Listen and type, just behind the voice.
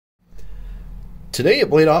Today at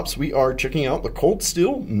Blade Ops, we are checking out the Cold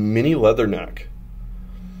Steel Mini Leatherneck.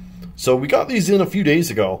 So we got these in a few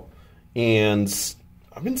days ago, and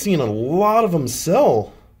I've been seeing a lot of them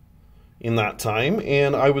sell in that time,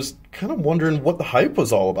 and I was kind of wondering what the hype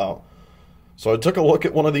was all about. So I took a look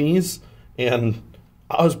at one of these, and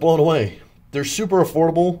I was blown away. They're super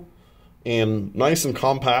affordable and nice and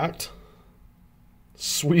compact.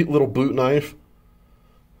 Sweet little boot knife.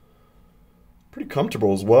 Pretty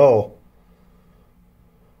comfortable as well.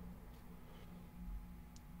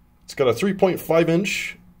 It's got a 3.5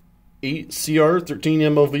 inch 8 CR 13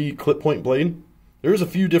 MLV clip point blade. There's a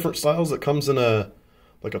few different styles that comes in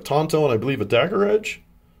like a Tonto and I believe a dagger edge.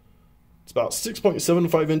 It's about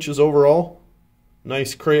 6.75 inches overall.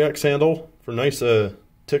 Nice Crayex handle for nice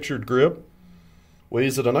textured grip.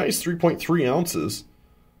 Weighs at a nice 3.3 ounces.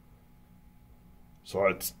 So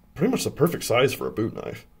it's pretty much the perfect size for a boot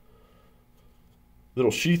knife.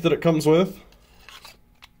 Little sheath that it comes with.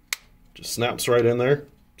 Just snaps right in there.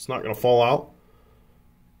 It's not going to fall out.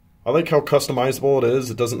 I like how customizable it is.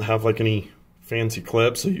 It doesn't have like any fancy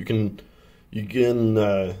clips, so you can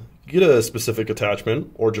get a specific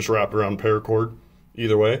attachment or just wrap it around paracord.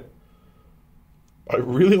 Either way, I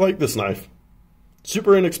really like this knife.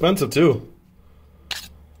 Super inexpensive too.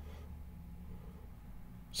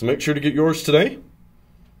 So make sure to get yours today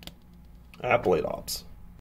at Blade Ops.